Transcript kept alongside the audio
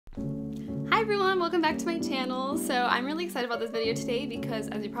Hi everyone, welcome back to my channel. So I'm really excited about this video today because,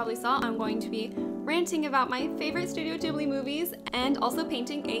 as you probably saw, I'm going to be ranting about my favorite Studio Ghibli movies and also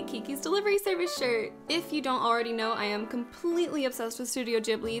painting a Kiki's Delivery Service shirt. If you don't already know, I am completely obsessed with Studio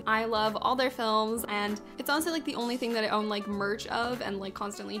Ghibli. I love all their films and it's honestly like the only thing that I own like merch of and like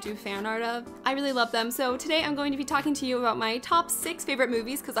constantly do fan art of. I really love them. So today I'm going to be talking to you about my top 6 favorite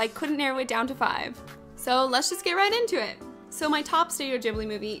movies because I couldn't narrow it down to 5. So let's just get right into it. So my top Studio Ghibli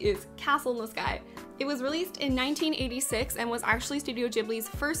movie is Castle in the Sky. It was released in 1986 and was actually Studio Ghibli's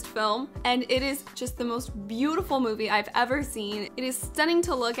first film, and it is just the most beautiful movie I've ever seen. It is stunning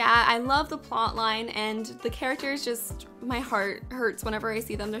to look at. I love the plot line, and the characters just, my heart hurts whenever I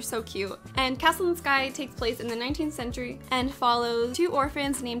see them. They're so cute. And Castle in the Sky takes place in the 19th century and follows 2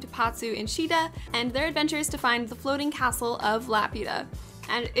 orphans named Patsu and Shida and their adventures to find the floating castle of Laputa.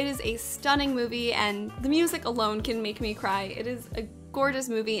 And it is a stunning movie, and the music alone can make me cry. It is a gorgeous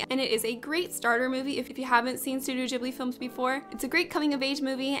movie, and it is a great starter movie if you haven't seen Studio Ghibli films before. It's a great coming of age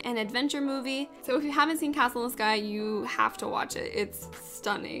movie and adventure movie, so if you haven't seen Castle in the Sky, you have to watch it. It's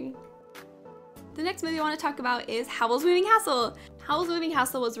stunning. The next movie I want to talk about is Howl's Moving Castle. Howl's Moving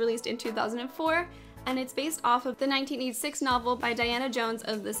Castle was released in 2004, and it's based off of the 1986 novel by Diana Jones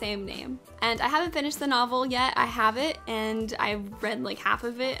of the same name. And I haven't finished the novel yet. I have it, and I've read like half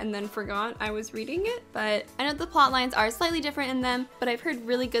of it and then forgot I was reading it. But I know the plot lines are slightly different in them, but I've heard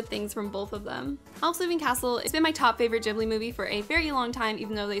really good things from both of them. Howl's Moving Castle has been my top favorite Ghibli movie for a very long time,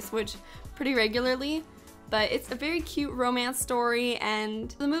 even though they switch pretty regularly. But it's a very cute romance story,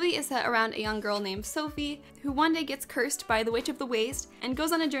 and the movie is set around a young girl named Sophie, who one day gets cursed by the Witch of the Waste and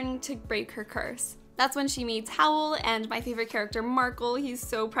goes on a journey to break her curse. That's when she meets Howl and my favorite character Markle, he's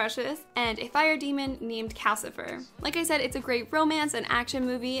so precious, and a fire demon named Calcifer. Like I said, it's a great romance and action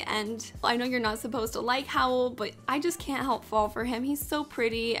movie, and I know you're not supposed to like Howl, but I just can't help fall for him. He's so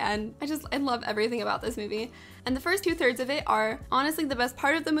pretty, and I love everything about this movie. And the first 2/3 of it are honestly the best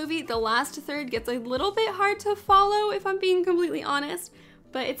part of the movie. The last third gets a little bit hard to follow, if I'm being completely honest.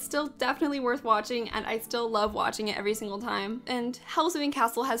 But it's still definitely worth watching, and I still love watching it every single time. And Howl's Moving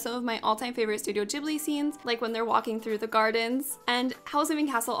Castle has some of my all-time favorite Studio Ghibli scenes, like when they're walking through the gardens. And Howl's Moving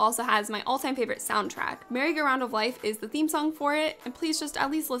Castle also has my all-time favorite soundtrack. Merry-Go-Round of Life is the theme song for it, and please just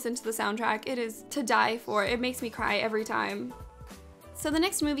at least listen to the soundtrack. It is to die for. It makes me cry every time. So the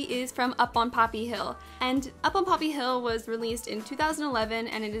next movie is from Up on Poppy Hill, and Up on Poppy Hill was released in 2011,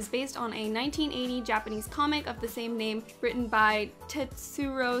 and it is based on a 1980 Japanese comic of the same name written by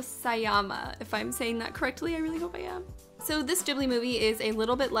Tetsuro Sayama. If I'm saying that correctly, I really hope I am. So this Ghibli movie is a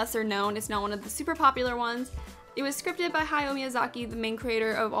little bit lesser known. It's not one of the super popular ones. It was scripted by Hayao Miyazaki, the main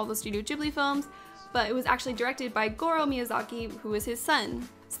creator of all the Studio Ghibli films, but it was actually directed by Goro Miyazaki, who is his son.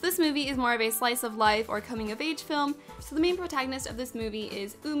 So this movie is more of a slice of life or coming of age film. So the main protagonist of this movie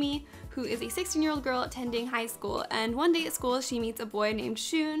is Umi, who is a 16-year-old girl attending high school, and one day at school she meets a boy named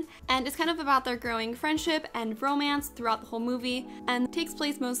Shun, and it's kind of about their growing friendship and romance throughout the whole movie, and takes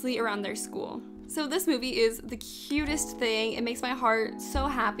place mostly around their school. So this movie is the cutest thing. It makes my heart so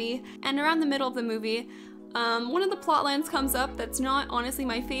happy, and around the middle of the movie, one of the plot lines comes up that's not honestly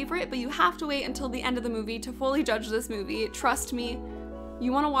my favorite, but you have to wait until the end of the movie to fully judge this movie. Trust me,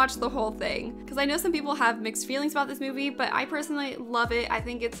 you want to watch the whole thing. Because I know some people have mixed feelings about this movie, but I personally love it. I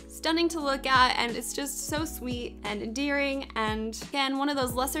think it's stunning to look at, and it's just so sweet and endearing, and again, one of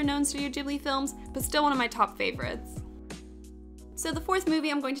those lesser known Studio Ghibli films, but still one of my top favorites. So the 4th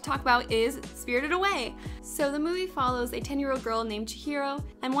movie I'm going to talk about is Spirited Away. So the movie follows a 10-year-old girl named Chihiro,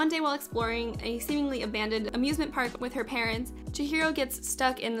 and one day while exploring a seemingly abandoned amusement park with her parents, Chihiro gets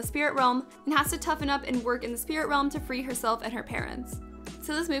stuck in the spirit realm and has to toughen up and work in the spirit realm to free herself and her parents.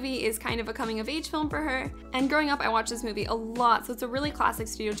 So this movie is kind of a coming of age film for her, and growing up I watched this movie a lot, so it's a really classic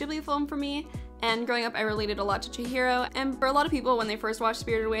Studio Ghibli film for me, and growing up I related a lot to Chihiro, and for a lot of people when they first watch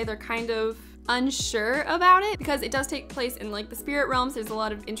Spirited Away they're kind of unsure about it because it does take place in like the spirit realms. There's a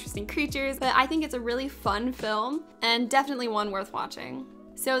lot of interesting creatures, but I think it's a really fun film and definitely one worth watching.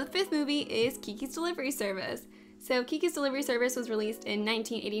 So the 5th movie is Kiki's Delivery Service. So Kiki's Delivery Service was released in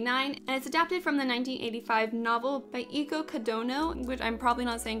 1989, and it's adapted from the 1985 novel by Iko Kadono, which I'm probably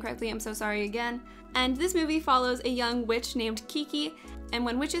not saying correctly, I'm so sorry again. And this movie follows a young witch named Kiki, and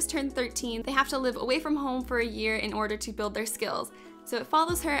when witches turn 13, they have to live away from home for a year in order to build their skills. So it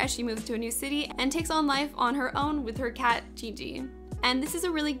follows her as she moves to a new city and takes on life on her own with her cat Gigi. And this is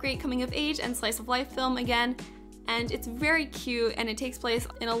a really great coming of age and slice of life film again, and it's very cute, and it takes place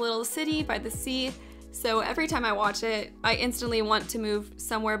in a little city by the sea. So every time I watch it, I instantly want to move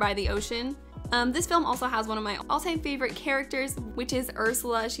somewhere by the ocean. This film also has one of my all-time favorite characters, which is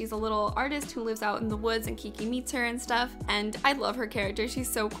Ursula. She's a little artist who lives out in the woods and Kiki meets her and stuff, and I love her character.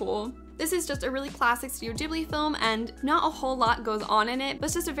 She's so cool. This is just a really classic Studio Ghibli film, and not a whole lot goes on in it, but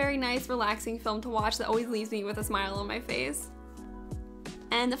it's just a very nice, relaxing film to watch that always leaves me with a smile on my face.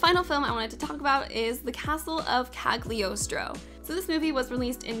 And the final film I wanted to talk about is The Castle of Cagliostro. So this movie was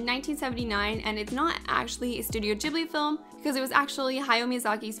released in 1979, and it's not actually a Studio Ghibli film because it was actually Hayao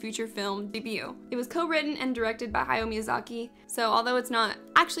Miyazaki's feature film debut. It was co-written and directed by Hayao Miyazaki, so although it's not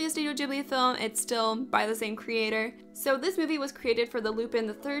actually a Studio Ghibli film, it's still by the same creator. So this movie was created for the Lupin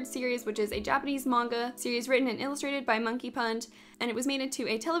the Third series, which is a Japanese manga series written and illustrated by Monkey Punch, and it was made into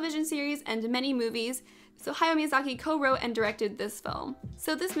a television series and many movies. So Hayao Miyazaki co-wrote and directed this film.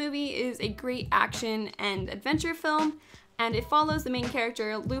 So this movie is a great action and adventure film, and it follows the main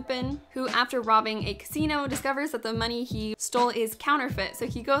character, Lupin, who after robbing a casino discovers that the money he stole is counterfeit. So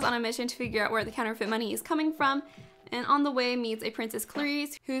he goes on a mission to figure out where the counterfeit money is coming from, and on the way meets a Princess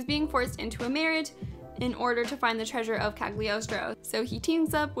Clarice who's being forced into a marriage in order to find the treasure of Cagliostro. So he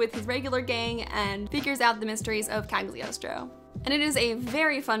teams up with his regular gang and figures out the mysteries of Cagliostro. And it is a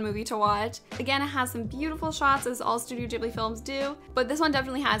very fun movie to watch. Again, it has some beautiful shots, as all Studio Ghibli films do, but this one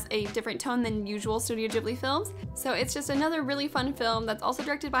definitely has a different tone than usual Studio Ghibli films. So it's just another really fun film that's also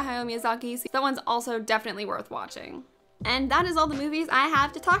directed by Hayao Miyazaki, so that one's also definitely worth watching. And that is all the movies I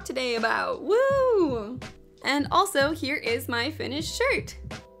have to talk today about. Woo! And also, here is my finished shirt.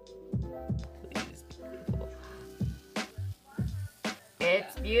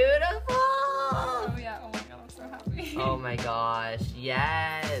 It's beautiful! Oh yeah, oh my god, I'm so happy. Oh my gosh,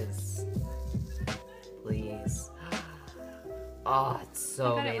 yes! Please. Oh, it's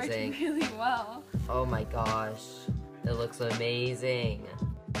so amazing. It worked really well. Oh my gosh, it looks amazing.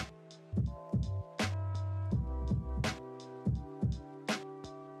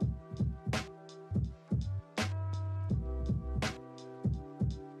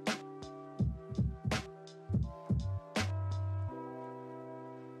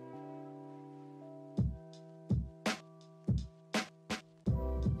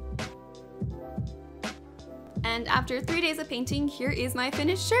 And after 3 days of painting, here is my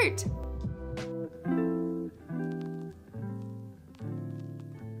finished shirt.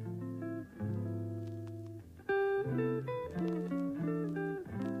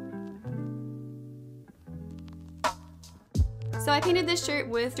 So I painted this shirt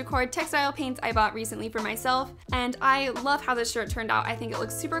with Decor textile paints I bought recently for myself, and I love how this shirt turned out. I think it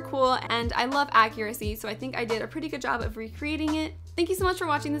looks super cool, and I love accuracy, so I think I did a pretty good job of recreating it. Thank you so much for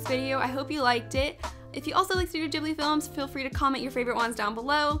watching this video. I hope you liked it. If you also like Studio Ghibli films, feel free to comment your favorite ones down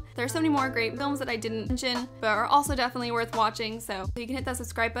below. There are so many more great films that I didn't mention, but are also definitely worth watching, so you can hit that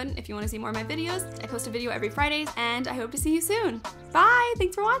subscribe button if you want to see more of my videos. I post a video every Fridays, and I hope to see you soon. Bye!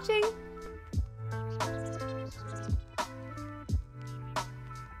 Thanks for watching!